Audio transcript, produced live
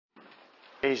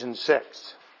Ephesians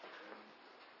 6.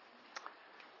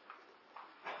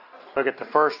 Look at the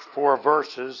first 4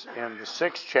 verses in the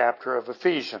 6th chapter of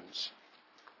Ephesians.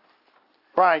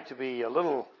 Try to be a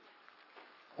little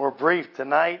more brief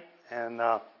tonight, and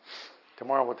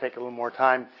tomorrow we'll take a little more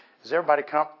time. Is everybody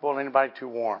comfortable? Anybody too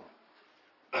warm?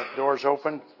 Doors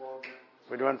open?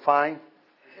 We doing fine?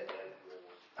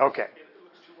 Okay.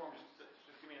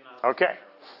 Okay.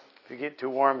 If you get too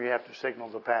warm, you have to signal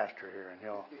the pastor here, and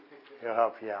he'll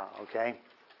help you out, okay?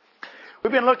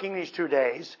 We've been looking these 2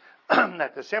 days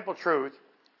at the simple truth,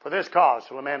 for this cause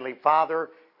shall a man leave father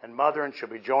and mother and shall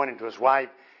be joined unto his wife,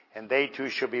 and they two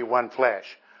shall be one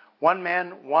flesh. One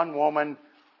man, one woman,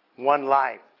 one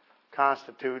life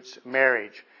constitutes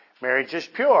marriage. Marriage is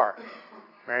pure.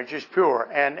 Marriage is pure.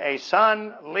 And a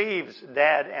son leaves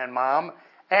dad and mom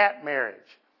at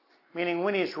marriage, meaning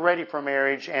when he's ready for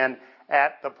marriage and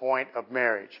at the point of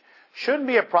marriage. Shouldn't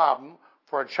be a problem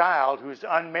for a child who's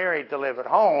unmarried to live at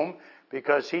home,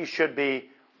 because he should be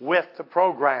with the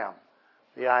program.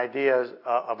 The idea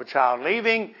of a child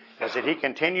leaving is that he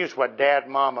continues what dad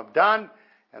and mom have done,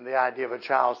 and the idea of a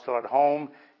child still at home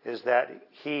is that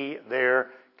he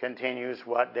there continues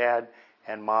what dad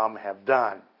and mom have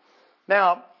done.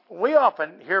 Now, we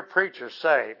often hear preachers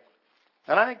say,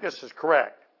 and I think this is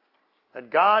correct, that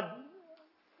God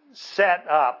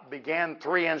began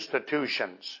 3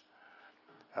 institutions.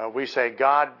 We say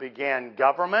God began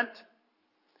government,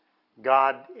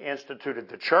 God instituted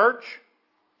the church,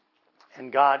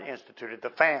 and God instituted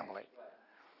the family.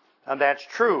 And that's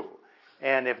true.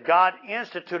 And if God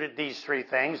instituted these 3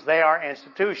 things, they are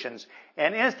institutions.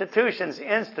 And institutions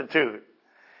institute.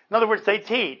 In other words, they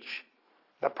teach.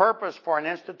 The purpose for an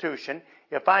institution,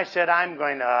 if I said I'm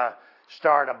going to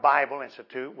start a Bible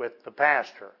Institute with the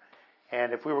pastor,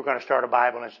 and if we were going to start a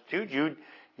Bible Institute,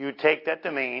 you'd take that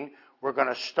to mean we're going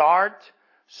to start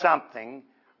something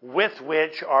with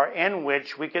which or in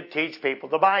which we could teach people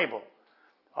the Bible.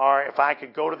 Or if I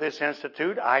could go to this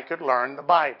institute, I could learn the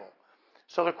Bible.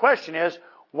 So the question is,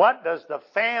 what does the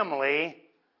family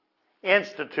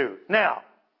institute? Now,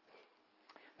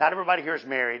 not everybody here is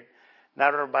married.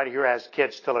 Not everybody here has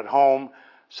kids still at home.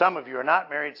 Some of you are not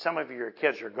married. Some of you, your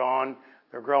kids are gone.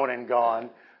 They're grown and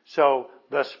gone. So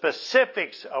the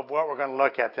specifics of what we're going to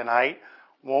look at tonight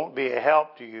won't be a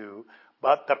help to you,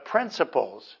 but the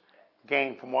principles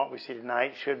gained from what we see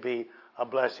tonight should be a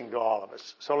blessing to all of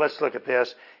us. So let's look at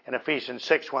this in Ephesians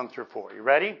 6, 1 through 4. You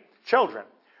ready? Children,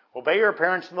 obey your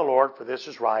parents in the Lord, for this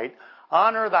is right.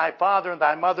 Honor thy father and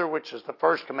thy mother, which is the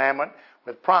first commandment,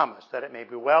 with promise, that it may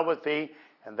be well with thee,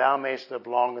 and thou mayst live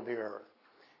long in the earth.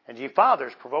 And ye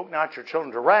fathers, provoke not your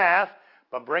children to wrath,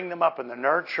 but bring them up in the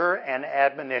nurture and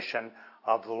admonition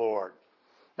of the Lord.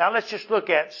 Now let's just look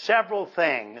at several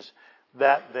things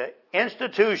that the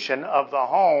institution of the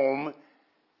home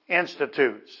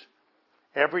institutes.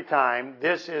 Every time,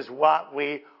 this is what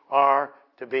we are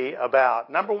to be about.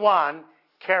 Number 1,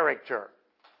 character.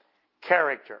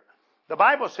 Character. The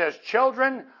Bible says,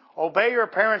 children, obey your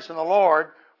parents in the Lord,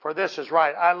 for this is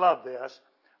right. I love this.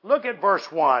 Look at verse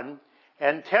 1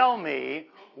 and tell me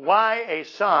why a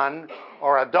son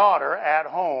or a daughter at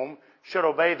home should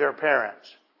obey their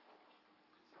parents.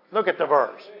 Look at the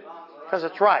verse. Because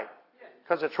it's right.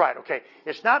 Because it's right. Okay.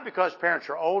 It's not because parents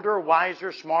are older,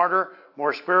 wiser, smarter,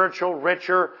 more spiritual,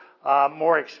 richer,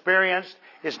 more experienced.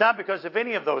 It's not because of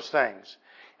any of those things.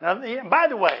 Now, by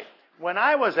the way, when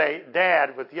I was a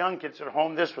dad with young kids at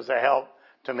home, this was a help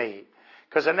to me.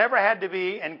 Because I never had to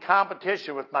be in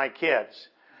competition with my kids.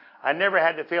 I never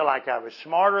had to feel like I was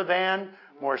smarter than,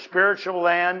 more spiritual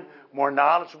than, more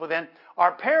knowledgeable than.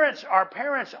 Are parents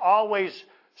always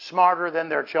smarter than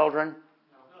their children?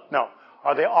 No.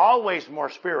 Are they always more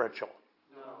spiritual?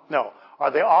 No.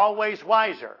 Are they always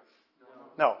wiser?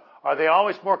 No. Are they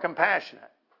always more compassionate?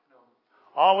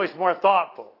 Always more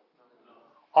thoughtful?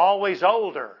 Always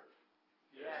older?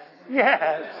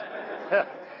 Yes.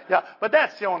 Yeah, but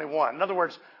that's the only one. In other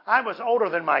words, I was older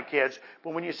than my kids,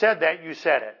 but when you said that, you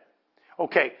said it.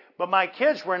 Okay, but my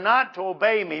kids were not to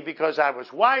obey me because I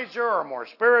was wiser or more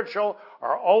spiritual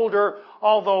or older,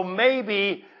 although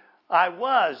maybe I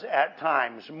was at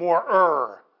times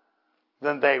more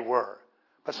than they were.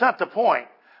 But it's not the point.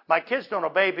 My kids don't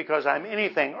obey because I'm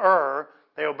anything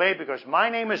They obey because my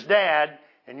name is Dad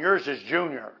and yours is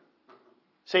Junior.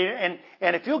 See, and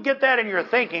if you'll get that in your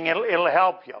thinking, it'll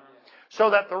help you. So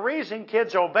that the reason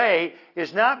kids obey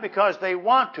is not because they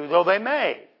want to, though they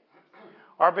may,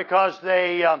 or because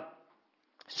they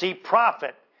see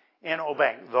profit in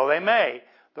obeying, though they may.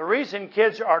 The reason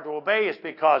kids are to obey is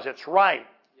because it's right.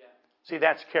 See,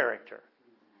 that's character.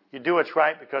 You do what's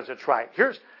right because it's right.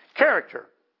 Here's character.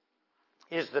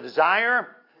 is the desire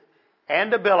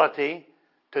and ability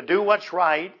to do what's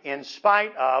right in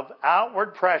spite of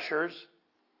outward pressures,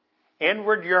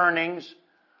 inward yearnings,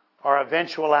 or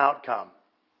eventual outcome.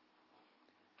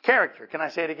 Character, can I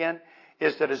say it again?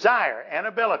 Is the desire and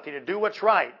ability to do what's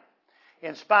right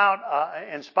in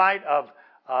spite of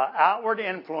outward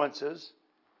influences,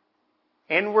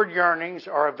 inward yearnings,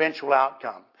 or eventual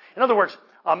outcome. In other words,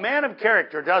 a man of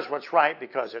character does what's right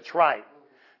because it's right.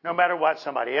 No matter what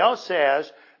somebody else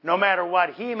says, no matter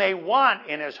what he may want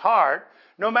in his heart,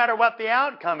 no matter what the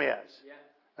outcome is.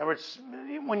 In other words,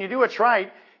 when you do what's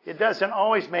right, it doesn't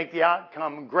always make the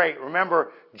outcome great.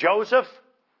 Remember Joseph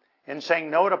in saying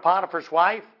no to Potiphar's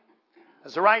wife?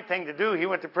 It's the right thing to do. He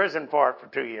went to prison for it for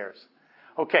 2 years.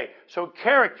 Okay, so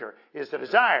character is the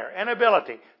desire and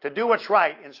ability to do what's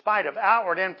right in spite of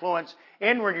outward influence,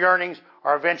 inward yearnings,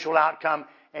 or eventual outcome.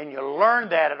 And you learn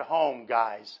that at home,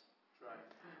 guys.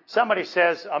 Somebody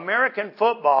says, American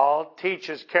football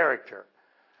teaches character.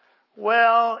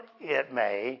 Well, it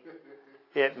may.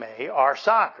 Or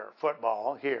soccer,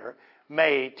 football here,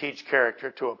 may teach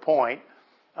character to a point.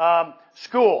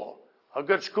 School, a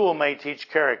good school may teach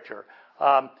character.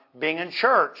 Being in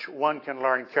church, one can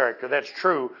learn character. That's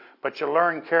true, but you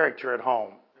learn character at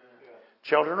home.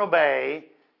 Children obey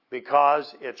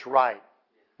because it's right.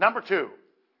 Number 2,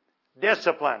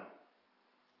 discipline.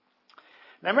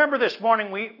 Now remember this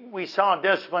morning we saw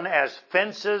discipline as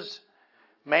fences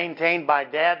maintained by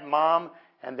dad and mom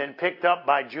and then picked up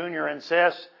by junior and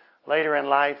sis later in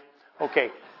life. Okay,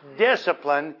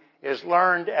 discipline is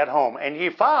learned at home. And ye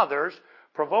fathers,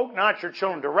 provoke not your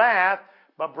children to wrath,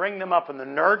 but bring them up in the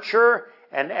nurture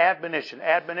and admonition.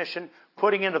 Admonition,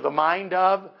 putting into the mind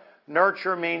of.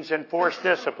 Nurture means enforced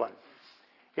discipline.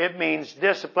 It means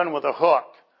discipline with a hook.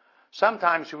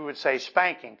 Sometimes we would say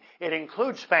spanking. It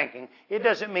includes spanking. It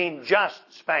doesn't mean just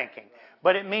spanking.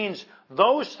 But it means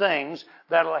those things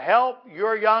that will help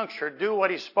your youngster do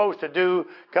what he's supposed to do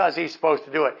because he's supposed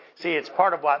to do it. See, it's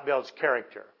part of what builds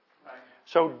character.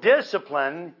 So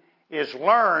discipline is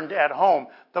learned at home.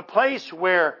 The place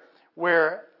where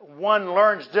one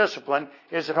learns discipline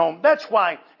is at home. That's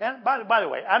why, and by the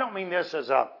way, I don't mean this as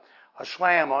a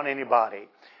slam on anybody.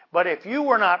 But if you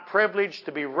were not privileged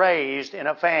to be raised in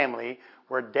a family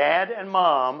where dad and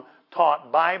mom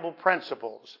taught Bible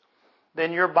principles,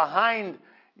 then you're behind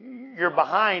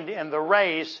in the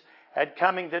race at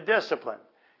coming to discipline.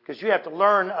 Because you have to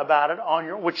learn about it on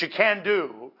your, which you can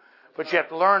do, but you have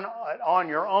to learn it on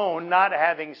your own, not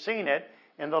having seen it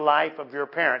in the life of your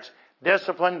parents.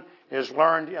 Discipline is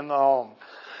learned in the home.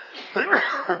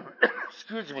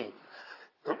 Excuse me.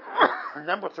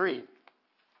 Number 3,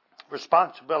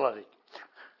 responsibility.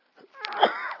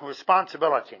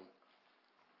 Responsibility.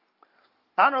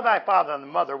 Honor thy father and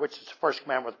mother, which is the first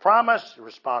commandment with promise. You're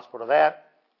responsible to that.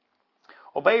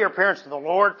 Obey your parents in the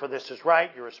Lord, for this is right.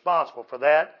 You're responsible for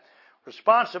that.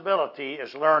 Responsibility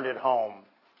is learned at home.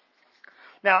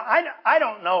 Now, I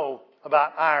don't know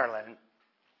about Ireland,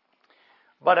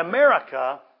 but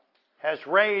America has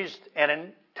raised an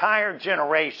entire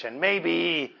generation,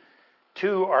 maybe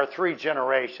 2 or 3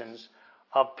 generations,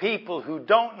 of people who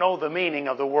don't know the meaning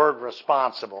of the word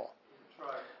responsible.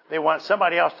 They want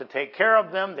somebody else to take care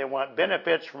of them. They want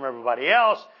benefits from everybody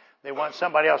else. They want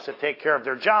somebody else to take care of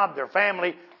their job, their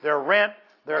family, their rent,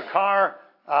 their car,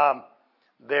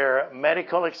 their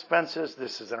medical expenses.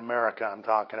 This is in America I'm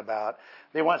talking about.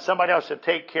 They want somebody else to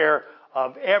take care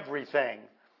of everything.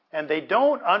 And they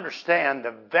don't understand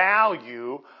the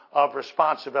value of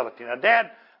responsibility. Now,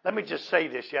 Dad, let me just say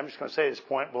this. I'm just going to say this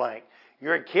point blank.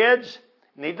 Your kids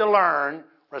need to learn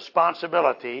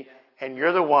responsibility, and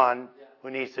you're the one who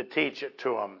needs to teach it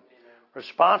to them.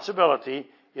 Responsibility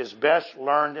is best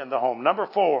learned in the home. Number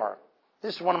 4,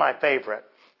 this is one of my favorite.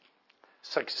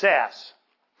 Success.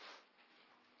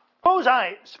 Suppose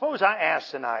I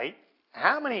ask tonight,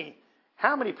 how many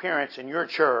parents in your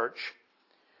church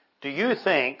do you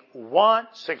think want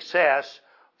success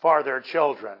for their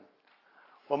children?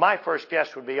 Well, my first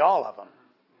guess would be all of them.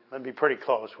 That'd be pretty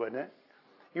close, wouldn't it?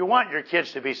 You want your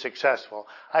kids to be successful.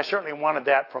 I certainly wanted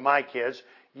that for my kids.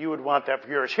 You would want that for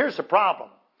yours. Here's the problem.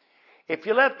 If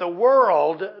you let the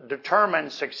world determine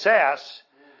success,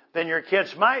 then your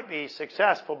kids might be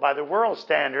successful by the world's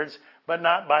standards, but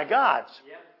not by God's.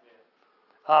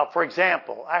 For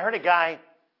example, I heard a guy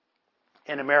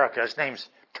in America, his name's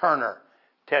Turner,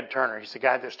 Ted Turner. He's the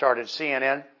guy that started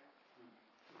CNN.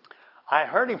 I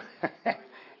heard him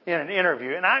in an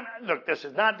interview, and look, this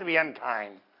is not to be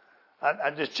unkind.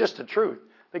 It's just the truth.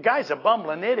 The guy's a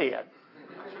bumbling idiot.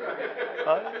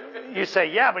 You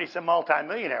say, yeah, but he's a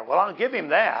multimillionaire. Well, I'll give him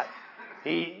that.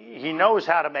 He knows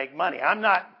how to make money. I'm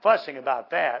not fussing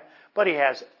about that, but he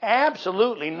has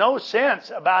absolutely no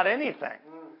sense about anything.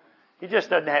 He just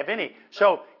doesn't have any.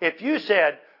 So if you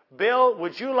said, Bill,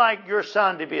 would you like your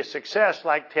son to be a success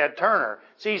like Ted Turner?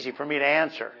 It's easy for me to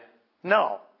answer.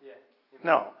 No.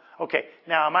 No. Okay.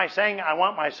 Now, am I saying I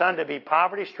want my son to be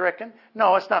poverty-stricken?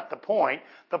 No, it's not the point.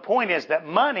 The point is that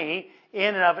money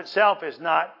in and of itself is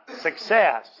not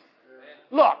success.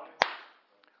 Look,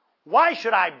 why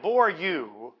should I bore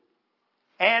you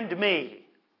and me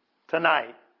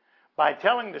tonight by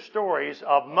telling the stories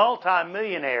of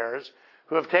multimillionaires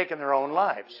who have taken their own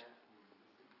lives?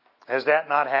 Has that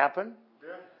not happened?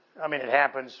 I mean, it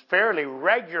happens fairly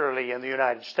regularly in the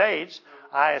United States.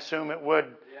 I assume it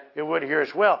would here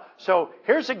as well. So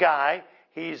here's a guy,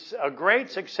 he's a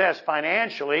great success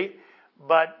financially,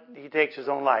 but he takes his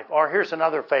own life. Or here's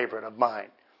another favorite of mine.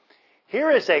 Here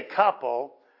is a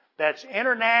couple that's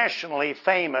internationally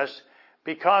famous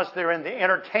because they're in the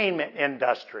entertainment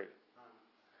industry.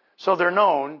 So they're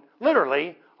known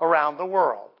literally around the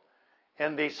world.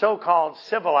 In the so-called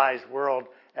civilized world,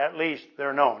 at least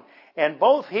they're known. And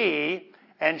both he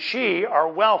and she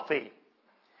are wealthy.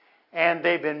 And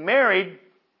they've been married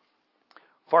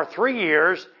for 3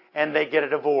 years, and they get a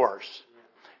divorce.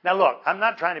 Now look, I'm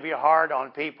not trying to be hard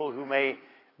on people who may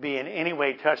be in any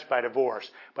way touched by divorce,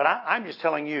 but I'm just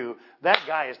telling you, that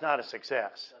guy is not a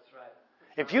success.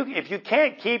 That's right. If you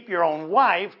can't keep your own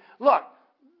wife, look,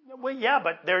 well, yeah,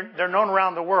 but they're known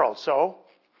around the world, so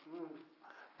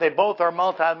they both are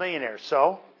multimillionaires,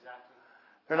 so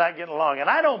they're not getting along. And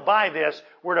I don't buy this,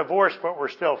 we're divorced, but we're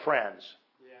still friends.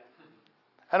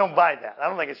 I don't buy that. I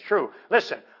don't think it's true.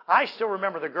 Listen, I still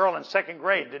remember the girl in second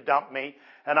grade that dumped me,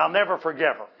 and I'll never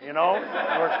forgive her. You know,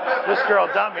 this girl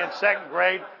dumped me in second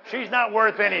grade. She's not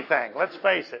worth anything. Let's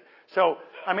face it. So,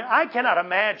 I mean, I cannot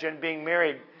imagine being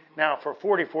married now for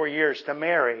 44 years to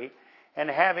Mary and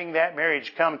having that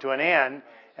marriage come to an end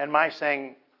and my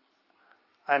saying,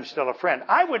 I'm still a friend.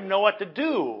 I wouldn't know what to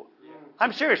do.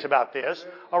 I'm serious about this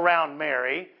around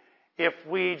Mary if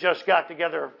we just got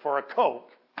together for a Coke.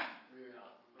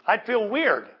 I'd feel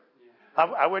weird.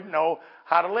 I wouldn't know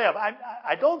how to live.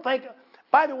 I don't think,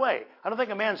 by the way, I don't think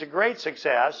a man's a great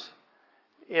success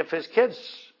if his kids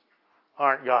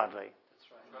aren't godly.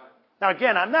 Now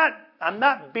again, I'm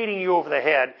not beating you over the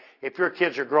head if your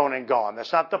kids are grown and gone.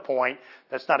 That's not the point.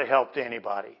 That's not a help to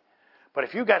anybody. But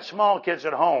if you've got small kids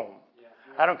at home,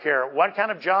 I don't care what kind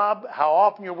of job, how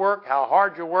often you work, how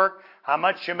hard you work, how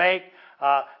much you make,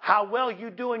 how well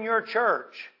you do in your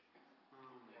church.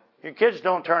 Your kids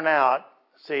don't turn out,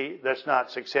 see, that's not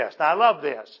success. Now, I love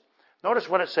this. Notice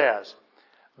what it says.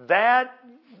 That,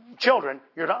 children,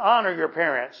 you're to honor your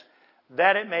parents,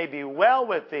 that it may be well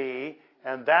with thee,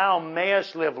 and thou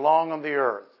mayest live long on the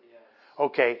earth.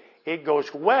 Okay, it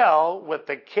goes well with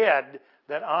the kid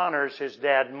that honors his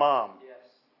dad and mom.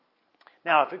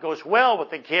 Now, if it goes well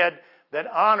with the kid that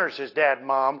honors his dad and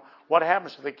mom, what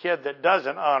happens to the kid that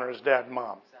doesn't honor his dad and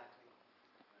mom?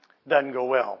 Doesn't go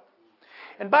well.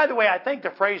 And by the way, I think the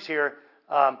phrase here,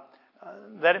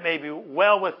 that it may be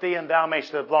well with thee and thou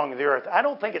mayst live long on the earth, I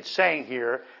don't think it's saying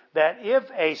here that if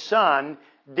a son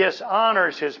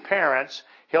dishonors his parents,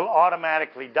 he'll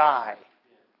automatically die.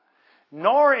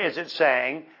 Nor is it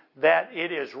saying that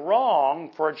it is wrong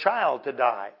for a child to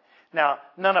die. Now,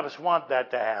 none of us want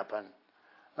that to happen.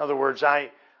 In other words,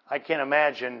 I can't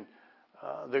imagine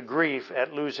the grief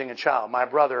at losing a child. My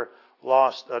brother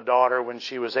lost a daughter when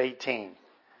she was 18.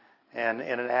 And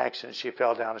in an accident, she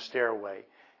fell down a stairway.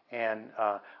 And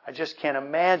I just can't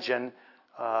imagine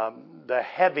the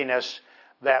heaviness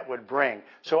that would bring.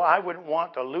 So I wouldn't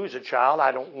want to lose a child.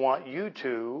 I don't want you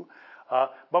to.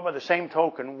 But by the same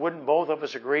token, wouldn't both of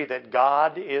us agree that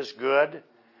God is good?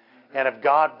 And if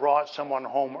God brought someone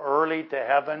home early to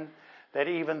heaven, that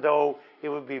even though it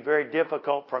would be very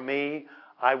difficult for me,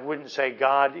 I wouldn't say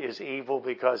God is evil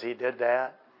because he did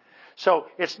that. So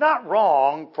it's not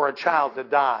wrong for a child to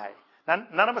die. Now,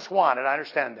 none of us want it, I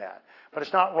understand that. But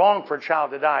it's not wrong for a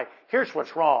child to die. Here's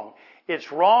what's wrong.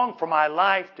 It's wrong for my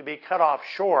life to be cut off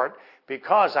short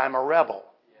because I'm a rebel.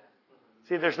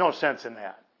 See, there's no sense in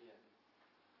that.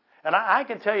 And I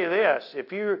can tell you this,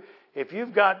 if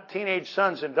you've got teenage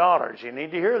sons and daughters, you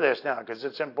need to hear this now because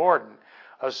it's important.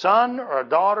 A son or a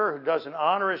daughter who doesn't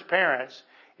honor his parents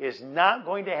is not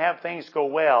going to have things go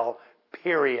well,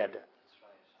 period.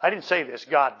 I didn't say this,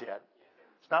 God did.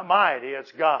 It's not my idea,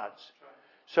 it's God's.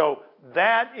 So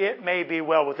that it may be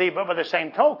well with thee, but by the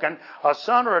same token, a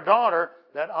son or a daughter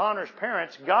that honors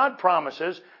parents, God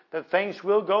promises that things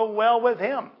will go well with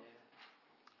him.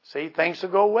 See, things will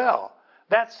go well.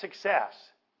 That's success.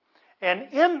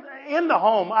 And in the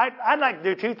home, I'd like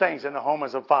to do two things in the home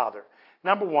as a father.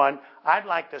 Number one, I'd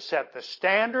like to set the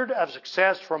standard of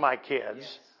success for my kids.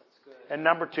 Yes, that's good. And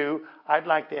number two, I'd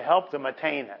like to help them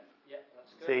attain it. Yeah,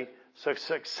 that's good. See, so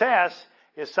success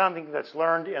is something that's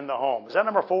learned in the home. Is that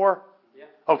number 4? Yeah.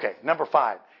 Okay, number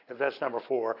 5. If that's number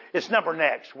 4, it's number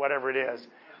next, whatever it is.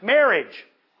 Marriage.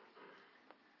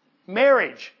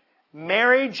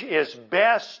 Marriage is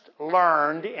best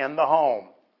learned in the home.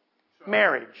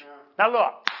 Marriage. Now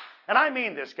look, and I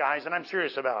mean this, guys, and I'm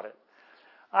serious about it.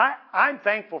 I'm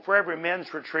thankful for every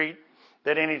men's retreat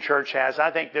that any church has.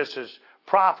 I think this is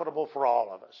profitable for all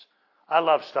of us. I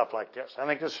love stuff like this. I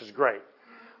think this is great.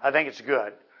 I think it's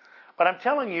good. But I'm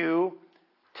telling you,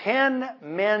 10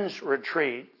 men's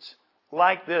retreats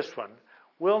like this one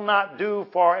will not do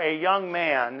for a young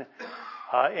man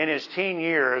in his teen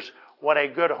years what a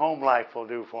good home life will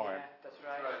do for him. Yeah, that's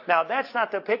right. Now, that's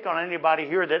not to pick on anybody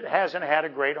here that hasn't had a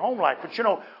great home life. But, you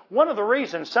know, one of the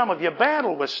reasons some of you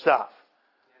battle with stuff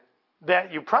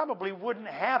that you probably wouldn't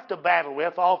have to battle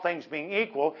with, all things being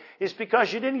equal, is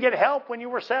because you didn't get help when you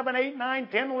were 7, 8, 9,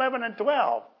 10, 11, and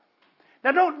 12.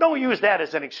 Now, don't use that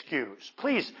as an excuse.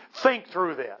 Please think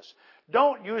through this.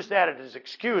 Don't use that as an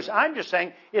excuse. I'm just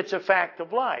saying it's a fact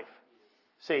of life.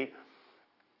 See,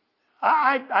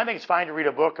 I think it's fine to read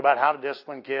a book about how to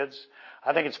discipline kids.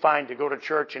 I think it's fine to go to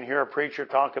church and hear a preacher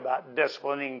talk about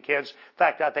disciplining kids. In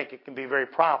fact, I think it can be very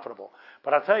profitable.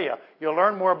 But I'll tell you, you'll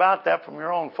learn more about that from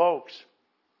your own folks.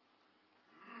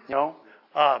 You know,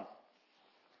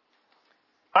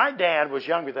 my dad was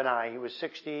younger than I. He was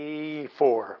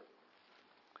 64.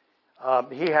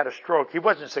 He had a stroke. He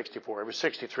wasn't 64. He was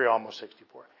 63, almost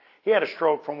 64. He had a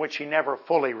stroke from which he never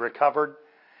fully recovered.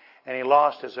 And he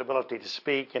lost his ability to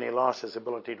speak, and he lost his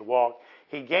ability to walk.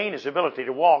 He gained his ability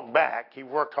to walk back. He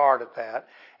worked hard at that.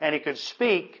 And he could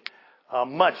speak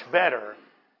much better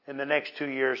in the next 2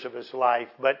 years of his life,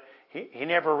 but he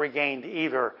never regained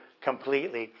either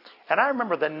completely. And I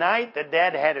remember the night that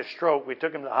Dad had his stroke, we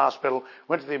took him to the hospital,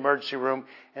 went to the emergency room,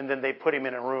 and then they put him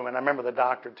in a room. And I remember the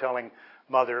doctor telling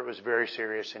Mother it was very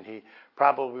serious, and he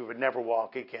probably would never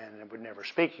walk again and would never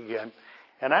speak again.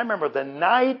 And I remember the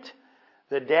night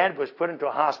that Dad was put into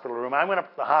a hospital room, I went up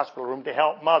to the hospital room to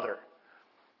help Mother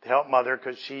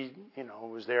because she,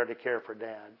 was there to care for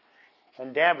Dad.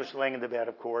 And Dad was laying in the bed,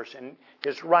 of course, and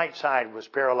his right side was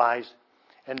paralyzed.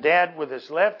 And Dad, with his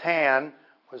left hand,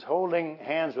 was holding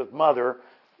hands with Mother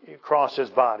across his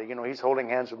body. He's holding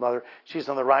hands with Mother. She's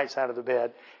on the right side of the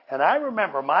bed. And I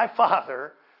remember my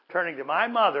father turning to my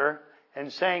mother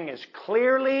and saying as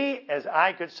clearly as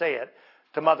I could say it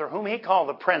to Mother, whom he called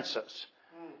the princess.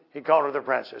 He called her the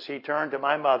princess. He turned to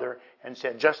my mother and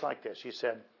said, just like this, he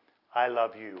said, I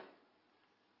love you.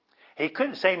 He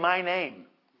couldn't say my name.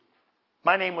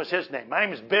 My name was his name. My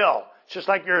name is Bill. It's just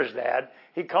like yours, Dad.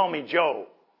 He called me Joe.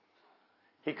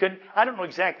 He couldn't, I don't know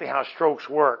exactly how strokes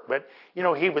work, but,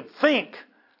 he would think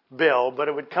Bill, but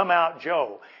it would come out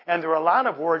Joe. And there were a lot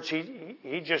of words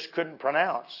he just couldn't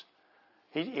pronounce.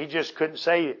 He just couldn't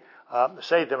say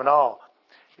them at all.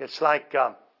 It's like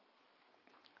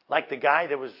the guy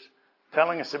that was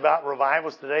telling us about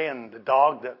revivals today and the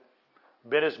dog that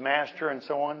bit his master and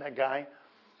so on, that guy.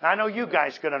 I know you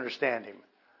guys could understand him.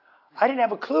 I didn't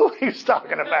have a clue what he was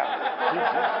talking about.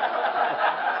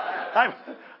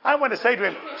 I want to say to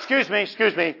him, excuse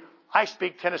me, I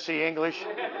speak Tennessee English.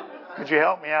 Could you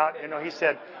help me out? He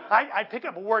said, I pick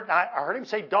up a word, and I heard him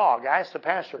say dog. I asked the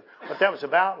pastor what that was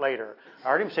about later. I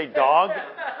heard him say dog,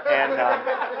 and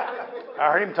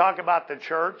I heard him talk about the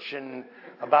church and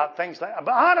about things like that.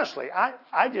 But honestly,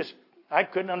 I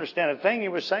couldn't understand a thing he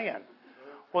was saying.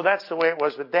 Well, that's the way it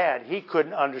was with Dad. He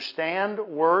couldn't understand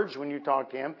words when you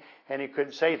talked to him, and he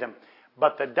couldn't say them.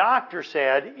 But the doctor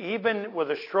said, even with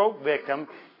a stroke victim,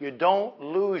 you don't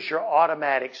lose your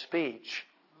automatic speech.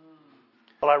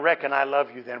 Well, I reckon I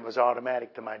love you then was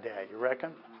automatic to my dad. You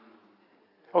reckon?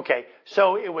 Okay,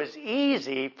 so it was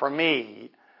easy for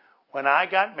me when I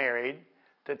got married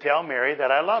to tell Mary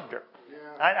that I loved her.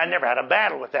 I never had a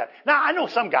battle with that. Now, I know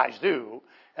some guys do,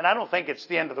 and I don't think it's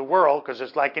the end of the world because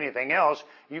it's like anything else.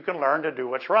 You can learn to do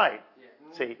what's right.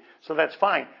 See, so that's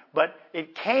fine. But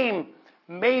it came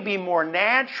maybe more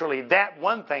naturally, that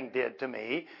one thing did to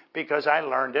me, because I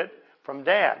learned it from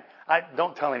Dad.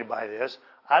 Don't tell anybody this.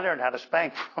 I learned how to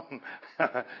spank from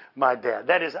my dad.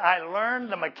 That is, I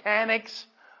learned the mechanics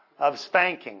of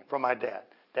spanking from my dad.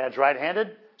 Dad's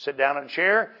right-handed, sit down in a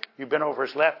chair, you bend over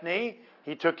his left knee.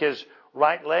 He took his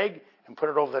right leg and put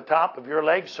it over the top of your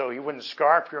leg so he wouldn't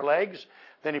scarf your legs.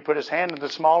 Then he put his hand in the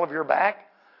small of your back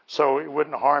so it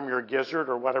wouldn't harm your gizzard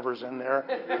or whatever's in there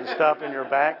and stuff in your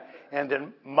back. And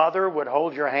then Mother would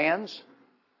hold your hands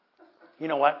You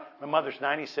know what? My mother's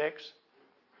 96.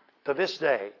 To this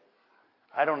day,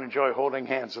 I don't enjoy holding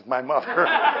hands with my mother.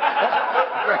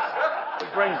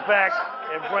 It brings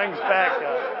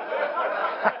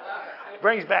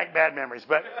back bad memories.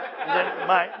 But then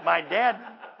my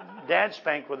dad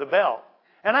spanked with a belt.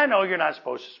 And I know you're not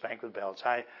supposed to spank with belts.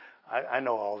 I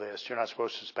know all this. You're not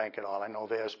supposed to spank at all. I know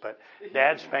this. But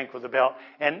Dad spanked with a belt.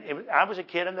 And I was a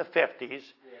kid in the 50s.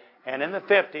 And in the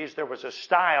 50s, there was a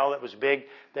style that was big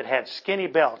that had skinny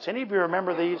belts. Any of you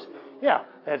remember these? Yeah,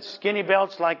 had skinny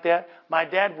belts like that. My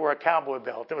dad wore a cowboy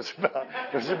belt. It was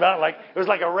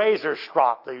like a razor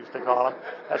strop, they used to call them.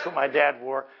 That's what my dad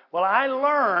wore. Well, I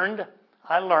learned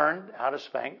how to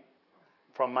spank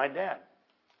from my dad.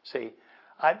 See,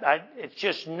 it's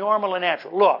just normal and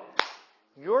natural. Look,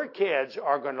 your kids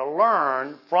are going to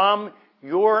learn from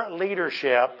your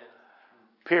leadership,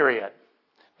 period.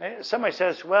 Somebody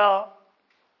says, well,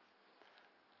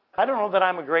 I don't know that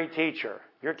I'm a great teacher.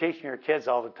 You're teaching your kids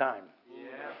all the time. Yeah.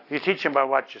 You teach them by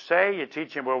what you say. You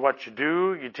teach them by what you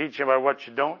do. You teach them by what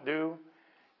you don't do.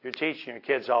 You're teaching your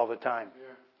kids all the time.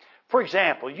 Yeah. For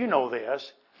example, you know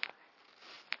this.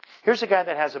 Here's a guy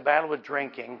that has a battle with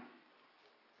drinking.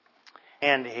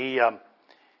 And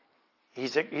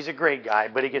he's a great guy,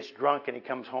 but he gets drunk and he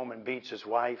comes home and beats his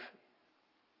wife.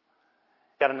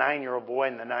 Got a 9-year-old boy,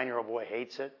 and the 9-year-old boy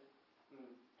hates it.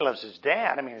 He loves his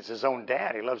dad. I mean, it's his own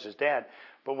dad. He loves his dad.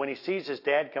 But when he sees his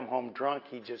dad come home drunk,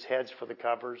 he just heads for the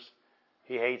covers.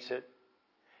 He hates it.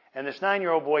 And this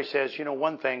 9-year-old boy says, you know,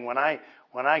 one thing, when I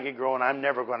get growing, I'm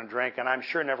never going to drink, and I'm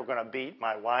sure never going to beat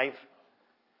my wife.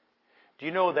 Do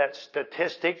you know that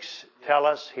statistics tell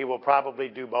us he will probably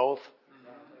do both?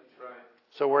 That's right.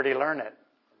 So where'd he learn it?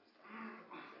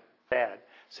 Dad.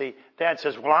 See, Dad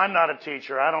says, well, I'm not a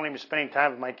teacher. I don't even spend any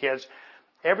time with my kids.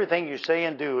 Everything you say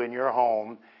and do in your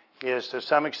home is, to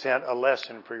some extent, a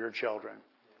lesson for your children.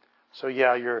 So,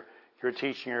 yeah, you're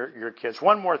teaching your kids.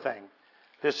 One more thing.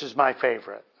 This is my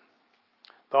favorite.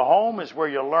 The home is where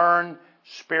you learn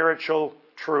spiritual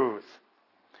truth.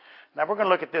 Now, we're going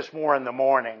to look at this more in the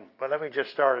morning, but let me just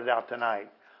start it out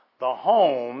tonight. The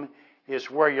home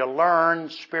is where you learn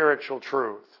spiritual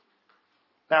truth.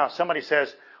 Now, somebody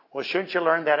says, well, shouldn't you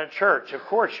learn that at church? Of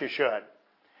course you should.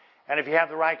 And if you have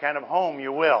the right kind of home,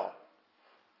 you will.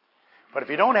 But if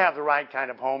you don't have the right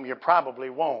kind of home, you probably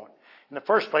won't. In the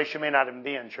first place, you may not even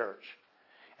be in church.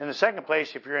 In the second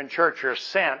place, if you're in church, you're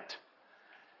sent.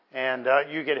 And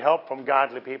you get help from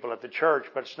godly people at the church.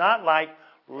 But it's not like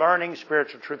learning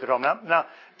spiritual truth at home. Now,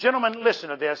 gentlemen, listen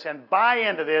to this and buy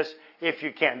into this if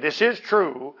you can. This is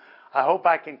true. I hope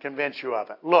I can convince you of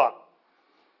it. Look.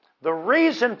 The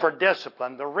reason for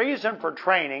discipline, the reason for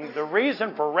training, the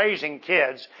reason for raising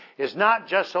kids is not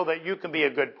just so that you can be a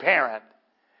good parent.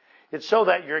 It's so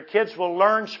that your kids will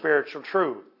learn spiritual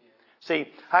truth. See,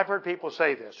 I've heard people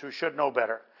say this who should know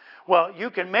better. Well, you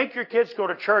can make your kids go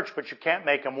to church, but you can't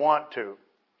make them want to.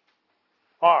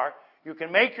 Or, you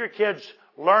can make your kids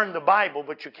learn the Bible,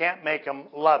 but you can't make them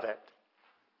love it.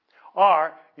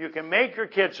 Or, you can make your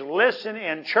kids listen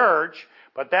in church,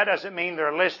 but that doesn't mean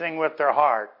they're listening with their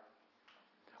heart.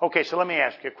 Okay, so let me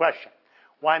ask you a question.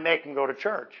 Why make them go to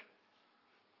church?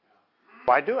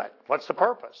 Why do it? What's the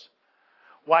purpose?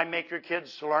 Why make your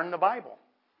kids learn the Bible?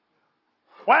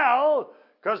 Well,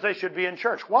 because they should be in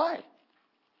church. Why?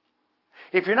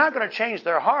 If you're not going to change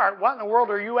their heart, what in the world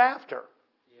are you after?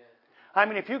 I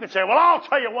mean, if you could say, well, I'll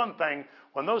tell you one thing.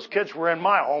 When those kids were in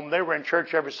my home, they were in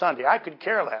church every Sunday. I could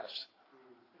care less.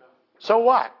 So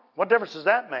what? What difference does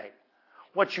that make?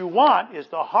 What you want is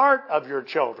the heart of your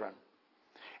children.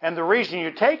 And the reason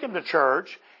you take them to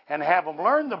church and have them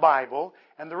learn the Bible,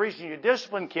 and the reason you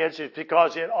discipline kids is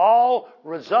because it all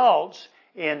results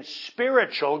in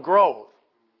spiritual growth.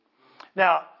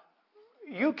 Now,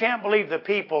 you can't believe the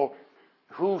people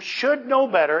who should know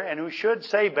better and who should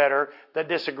say better that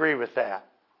disagree with that.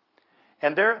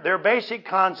 And their basic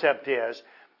concept is,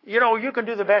 you know, you can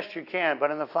do the best you can, but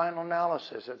in the final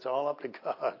analysis, it's all up to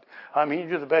God. I mean, you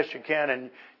do the best you can, and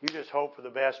you just hope for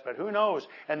the best, but who knows?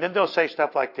 And then they'll say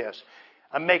stuff like this.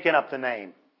 I'm making up the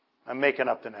name. I'm making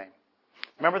up the name.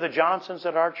 Remember the Johnsons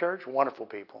at our church? Wonderful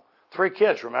people. 3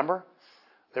 kids, remember?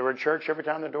 They were in church every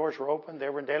time the doors were open. They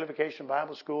were in Daily Vacation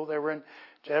Bible School. They were in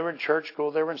church school.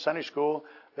 They were in Sunday school.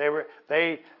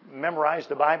 They memorized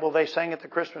the Bible. They sang at the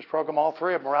Christmas program. All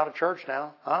 3 of them are out of church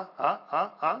now.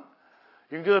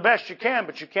 You can do the best you can,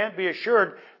 but you can't be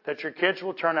assured that your kids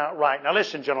will turn out right. Now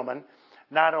listen, gentlemen,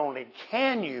 not only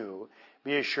can you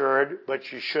be assured,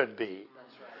 but you should be.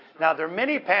 Now there are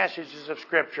many passages of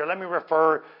Scripture. Let me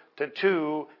refer to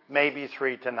 2, maybe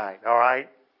 3 tonight, all right?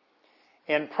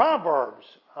 In Proverbs,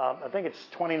 I think it's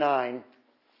 29,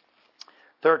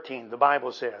 13, the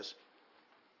Bible says,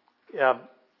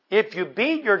 if you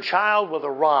beat your child with a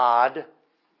rod,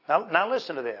 now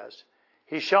listen to this,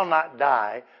 he shall not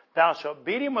die. Thou shalt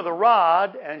beat him with a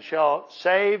rod and shalt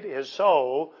save his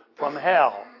soul from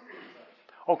hell.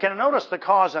 Okay, now notice the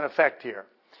cause and effect here.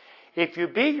 If you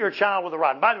beat your child with a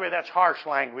rod, and by the way, that's harsh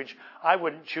language. I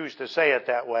wouldn't choose to say it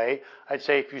that way. I'd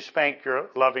say if you spank your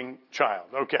loving child.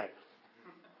 Okay.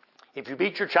 If you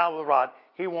beat your child with a rod,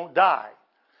 he won't die.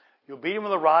 You'll beat him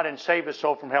with a rod and save his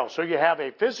soul from hell. So you have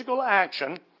a physical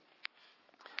action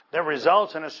that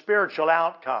results in a spiritual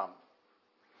outcome.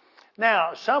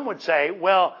 Now, some would say,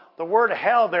 well, the word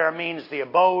hell there means the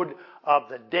abode of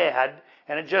the dead,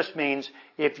 and it just means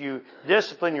if you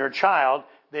discipline your child,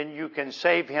 then you can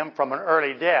save him from an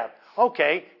early death.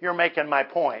 Okay, you're making my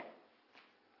point.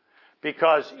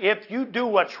 Because if you do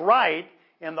what's right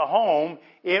in the home,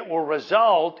 it will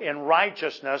result in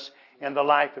righteousness in the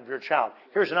life of your child.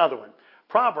 Here's another one.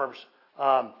 Proverbs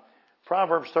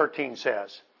 13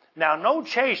 says, now no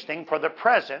chastening for the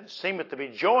present seemeth to be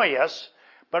joyous,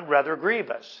 but rather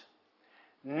grievous.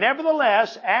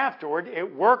 Nevertheless, afterward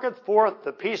it worketh forth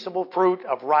the peaceable fruit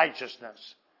of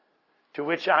righteousness. To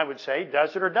which I would say,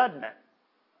 does it or doesn't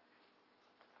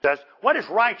it? What is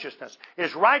righteousness?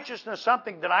 Is righteousness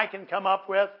something that I can come up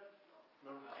with?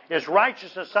 Is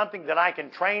righteousness something that I can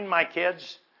train my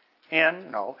kids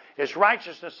in? No. Is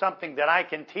righteousness something that I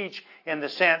can teach in the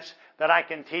sense that I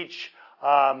can teach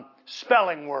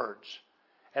spelling words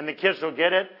and the kids will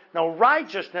get it? No,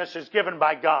 righteousness is given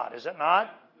by God, is it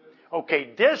not?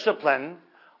 Okay, discipline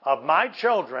of my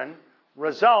children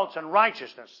results in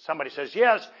righteousness. Somebody says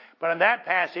yes, but in that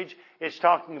passage it's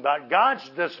talking about God's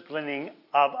disciplining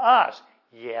of us.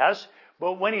 Yes,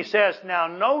 but when he says, now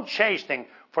no chastening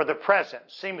for the present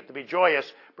seemeth to be joyous,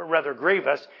 but rather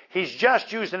grievous, he's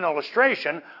just used an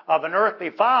illustration of an earthly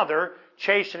father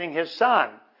chastening his son.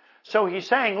 So he's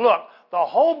saying, look, the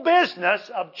whole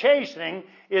business of chastening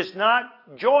is not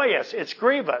joyous, it's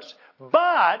grievous,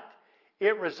 but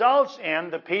it results in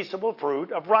the peaceable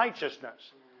fruit of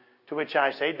righteousness. To which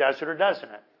I say, does it or doesn't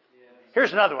it?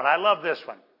 Here's another one. I love this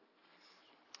one.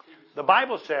 The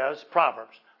Bible says,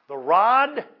 Proverbs, the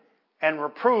rod and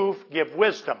reproof give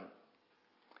wisdom,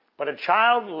 but a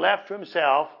child left to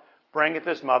himself bringeth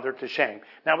his mother to shame.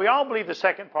 Now we all believe the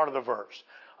second part of the verse.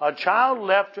 A child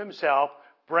left to himself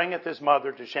bringeth his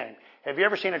mother to shame. Have you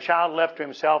ever seen a child left to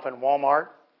himself in Walmart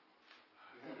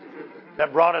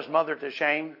that brought his mother to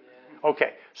shame?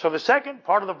 Okay, so the second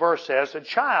part of the verse says, a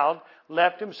child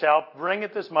left himself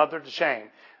bringeth his mother to shame.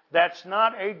 That's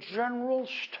not a general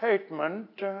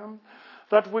statement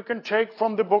that we can take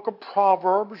from the book of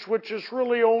Proverbs, which is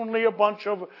really only a bunch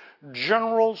of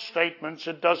general statements.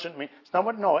 It doesn't mean, it's not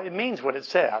what, no, it means what it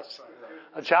says.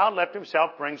 A child left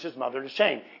himself brings his mother to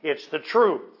shame. It's the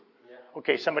truth.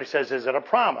 Okay, somebody says, is it a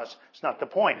promise? It's not the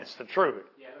point, it's the truth.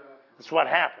 It's what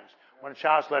happens when a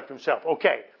child's left himself.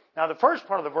 Okay, now the first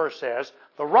part of the verse says,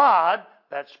 the rod,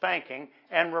 that's spanking,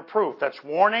 and reproof, that's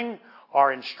warning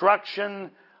or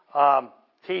instruction,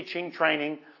 teaching,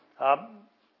 training,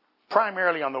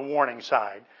 primarily on the warning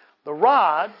side. The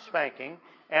rod, spanking,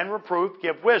 and reproof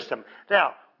give wisdom.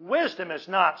 Now, wisdom is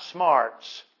not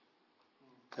smarts.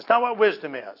 It's not what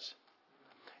wisdom is.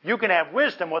 You can have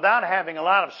wisdom without having a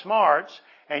lot of smarts,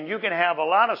 and you can have a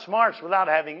lot of smarts without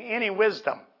having any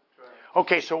wisdom.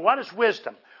 Okay, so what is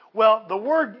wisdom? Well, the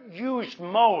word used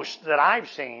most that I've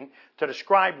seen to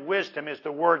describe wisdom is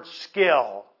the word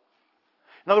skill.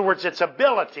 In other words, it's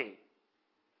ability.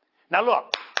 Now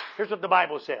look, here's what the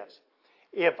Bible says.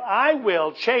 If I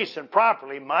will chasten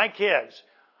properly my kids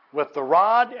with the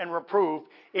rod and reproof,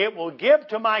 it will give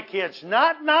to my kids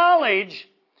not knowledge,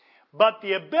 but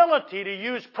the ability to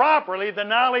use properly the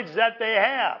knowledge that they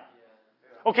have.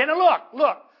 Okay, now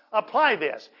look, apply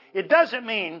this. It doesn't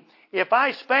mean if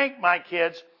I spank my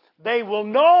kids, they will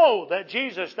know that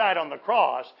Jesus died on the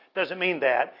cross. Doesn't mean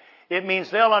that. It means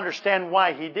they'll understand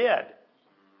why he did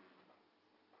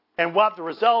and what the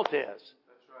result is.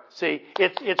 See,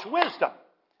 it's wisdom.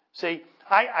 See,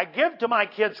 I give to my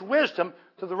kids wisdom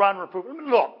to the rod and reproof.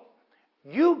 Look,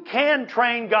 you can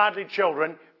train godly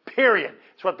children, period.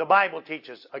 It's what the Bible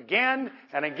teaches again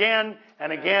and again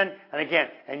and again and again.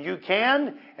 And you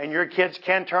can, and your kids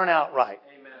can turn out right.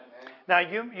 Amen. Now,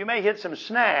 you may hit some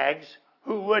snags.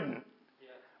 Who wouldn't?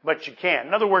 But you can.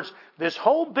 In other words, this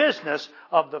whole business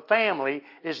of the family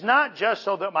is not just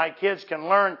so that my kids can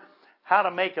learn how to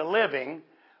make a living,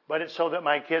 but it's so that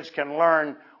my kids can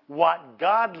learn what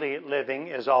godly living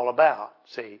is all about,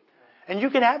 see? And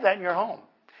you can have that in your home.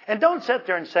 And don't sit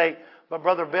there and say, but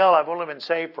Brother Bill, I've only been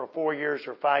saved for 4 years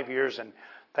or 5 years and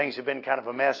things have been kind of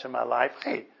a mess in my life.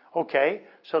 Hey, Okay,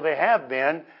 so they have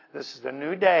been. This is the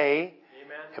new day.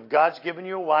 Amen. If God's given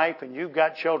you a wife and you've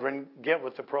got children, get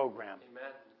with the program. Amen.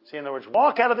 See, in other words,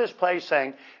 walk out of this place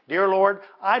saying, Dear Lord,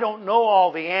 I don't know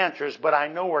all the answers, but I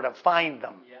know where to find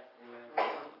them. Yeah.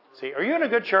 Amen. See, are you in a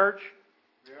good church?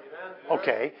 Amen.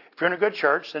 Okay, if you're in a good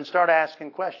church, then start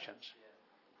asking questions.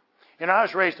 You know, I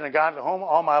was raised in a godly home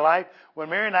all my life. When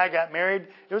Mary and I got married,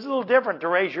 it was a little different to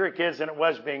raise your kids than it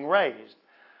was being raised.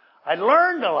 I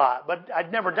learned a lot, but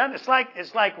I'd never done it.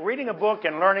 It's like reading a book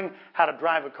and learning how to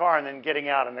drive a car and then getting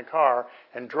out in the car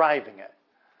and driving it.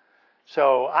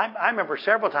 So I remember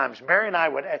several times Mary and I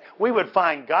would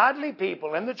find godly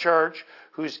people in the church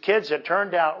whose kids had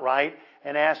turned out right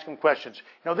and ask them questions.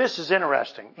 You know, this is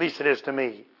interesting. At least it is to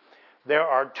me. There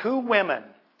are two women,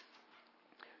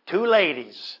 two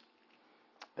ladies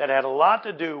that had a lot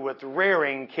to do with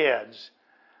rearing kids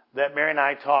that Mary and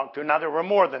I talked to. Now, there were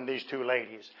more than these two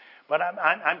ladies. But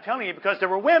I'm telling you because there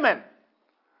were women.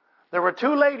 There were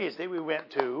two ladies that we went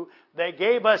to. They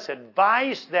gave us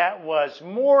advice that was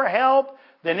more help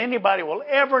than anybody will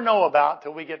ever know about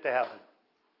till we get to heaven.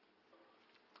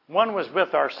 One was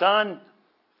with our son,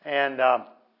 and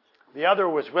the other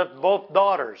was with both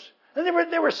daughters. And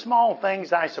they were small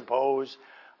things, I suppose.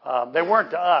 They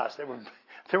weren't to us.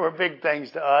 They were big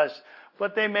things to us.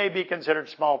 But they may be considered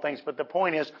small things. But the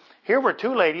point is, here were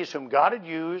two ladies whom God had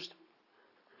used.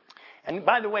 And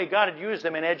by the way, God had used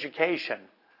them in education.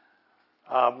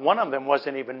 One of them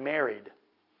wasn't even married.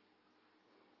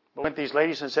 But went to these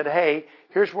ladies and said, hey,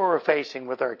 here's where we're facing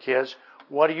with our kids.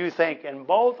 What do you think? And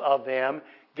both of them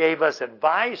gave us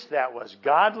advice that was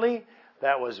godly,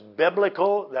 that was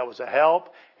biblical, that was a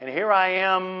help. And here I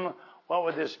am, what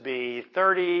would this be,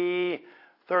 32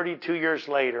 years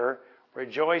later,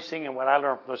 rejoicing in what I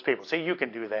learned from those people. See, you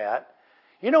can do that.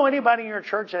 You know anybody in your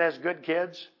church that has good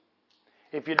kids?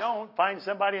 If you don't, find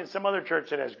somebody in some other church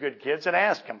that has good kids and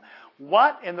ask them,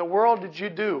 what in the world did you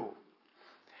do?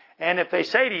 And if they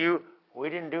say to you, we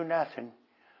didn't do nothing.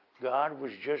 God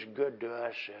was just good to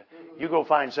us. You go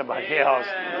find somebody else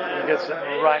and get some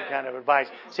right kind of advice.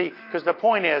 See, because the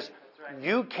point is,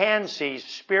 you can see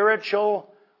spiritual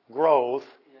growth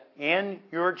in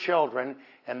your children,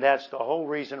 and that's the whole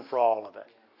reason for all of it.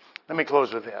 Let me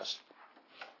close with this.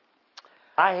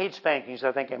 I hate spankings.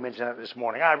 I think I mentioned that this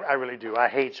morning. I really do. I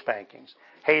hate spankings.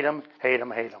 Hate them, hate them,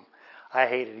 hate them. I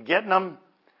hated getting them.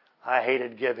 I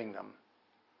hated giving them.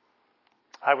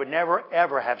 I would never,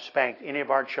 ever have spanked any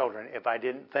of our children if I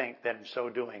didn't think that in so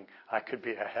doing I could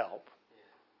be a help.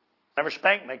 I never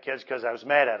spanked my kids because I was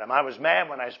mad at them. I was mad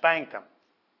when I spanked them.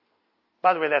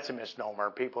 By the way, that's a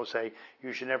misnomer. People say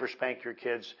you should never spank your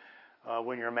kids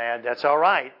when you're mad. That's all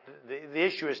right. The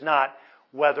issue is not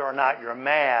whether or not you're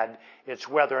mad. It's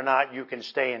whether or not you can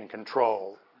stay in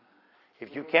control.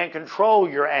 If you can't control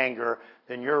your anger,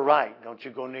 then you're right. Don't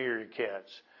you go near your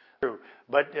kids.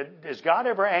 But is God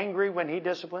ever angry when He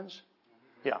disciplines?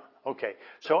 Yeah, okay.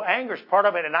 So anger's part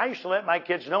of it. And I used to let my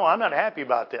kids know, I'm not happy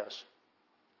about this.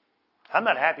 I'm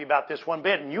not happy about this one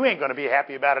bit, and you ain't going to be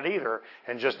happy about it either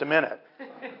in just a minute.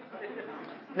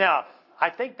 Now, I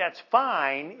think that's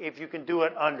fine if you can do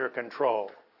it under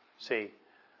control. See,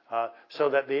 so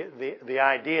that the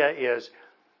idea is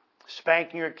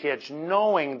spanking your kids,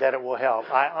 knowing that it will help.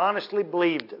 I honestly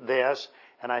believed this,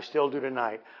 and I still do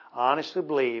tonight. I honestly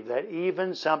believe that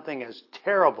even something as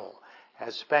terrible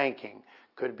as spanking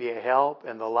could be a help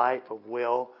in the life of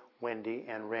Will, Wendy,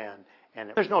 and Ren.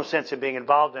 And there's no sense in being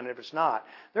involved in it if it's not.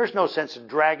 There's no sense in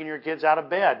dragging your kids out of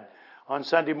bed on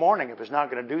Sunday morning if it's not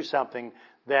going to do something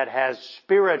that has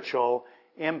spiritual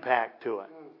impact to it.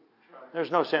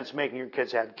 There's no sense making your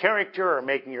kids have character or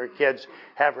making your kids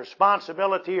have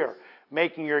responsibility or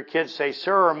making your kids say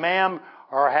sir or ma'am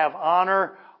or have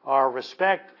honor or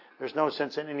respect. There's no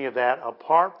sense in any of that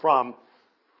apart from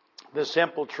the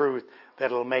simple truth that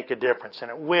it'll make a difference.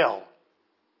 And it will.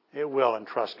 It will, and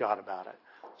trust God about it.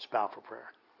 Let's bow for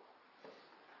prayer.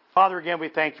 Father, again, we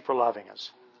thank you for loving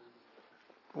us.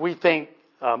 We think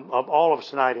of all of us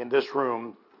tonight in this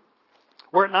room,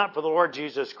 were it not for the Lord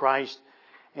Jesus Christ,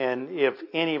 and if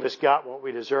any of us got what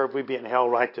we deserve, we'd be in hell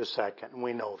right this second, and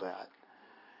we know that.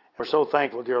 We're so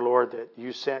thankful, dear Lord, that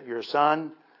you sent your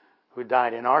Son, who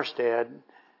died in our stead,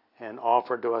 and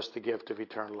offered to us the gift of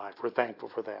eternal life. We're thankful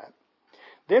for that.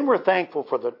 Then we're thankful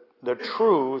for the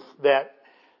truth that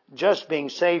just being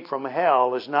saved from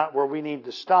hell is not where we need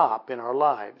to stop in our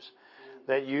lives.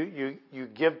 That you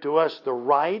give to us the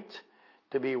right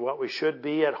to be what we should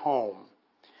be at home.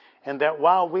 And that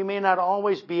while we may not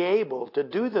always be able to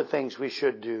do the things we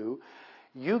should do,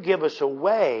 you give us a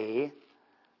way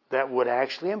that would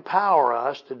actually empower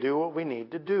us to do what we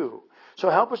need to do. So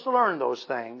help us to learn those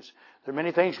things. There are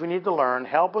many things we need to learn.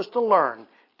 Help us to learn,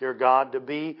 dear God, to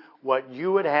be what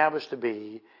you would have us to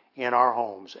be in our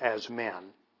homes as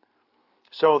men,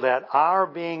 so that our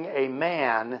being a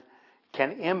man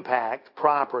can impact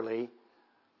properly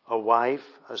a wife,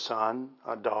 a son,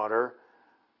 a daughter,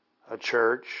 a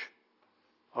church,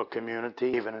 a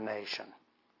community, even a nation.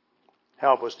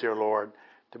 Help us, dear Lord,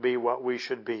 to be what we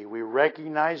should be. We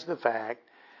recognize the fact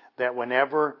that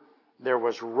whenever there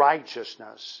was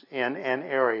righteousness in an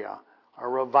area, a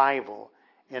revival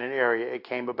in an area, it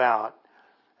came about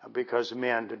because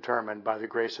men determined by the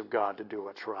grace of God to do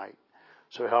what's right.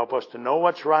 So help us to know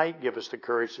what's right. Give us the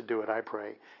courage to do it, I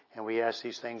pray. And we ask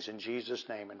these things in Jesus'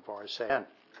 name and for our sake. Amen.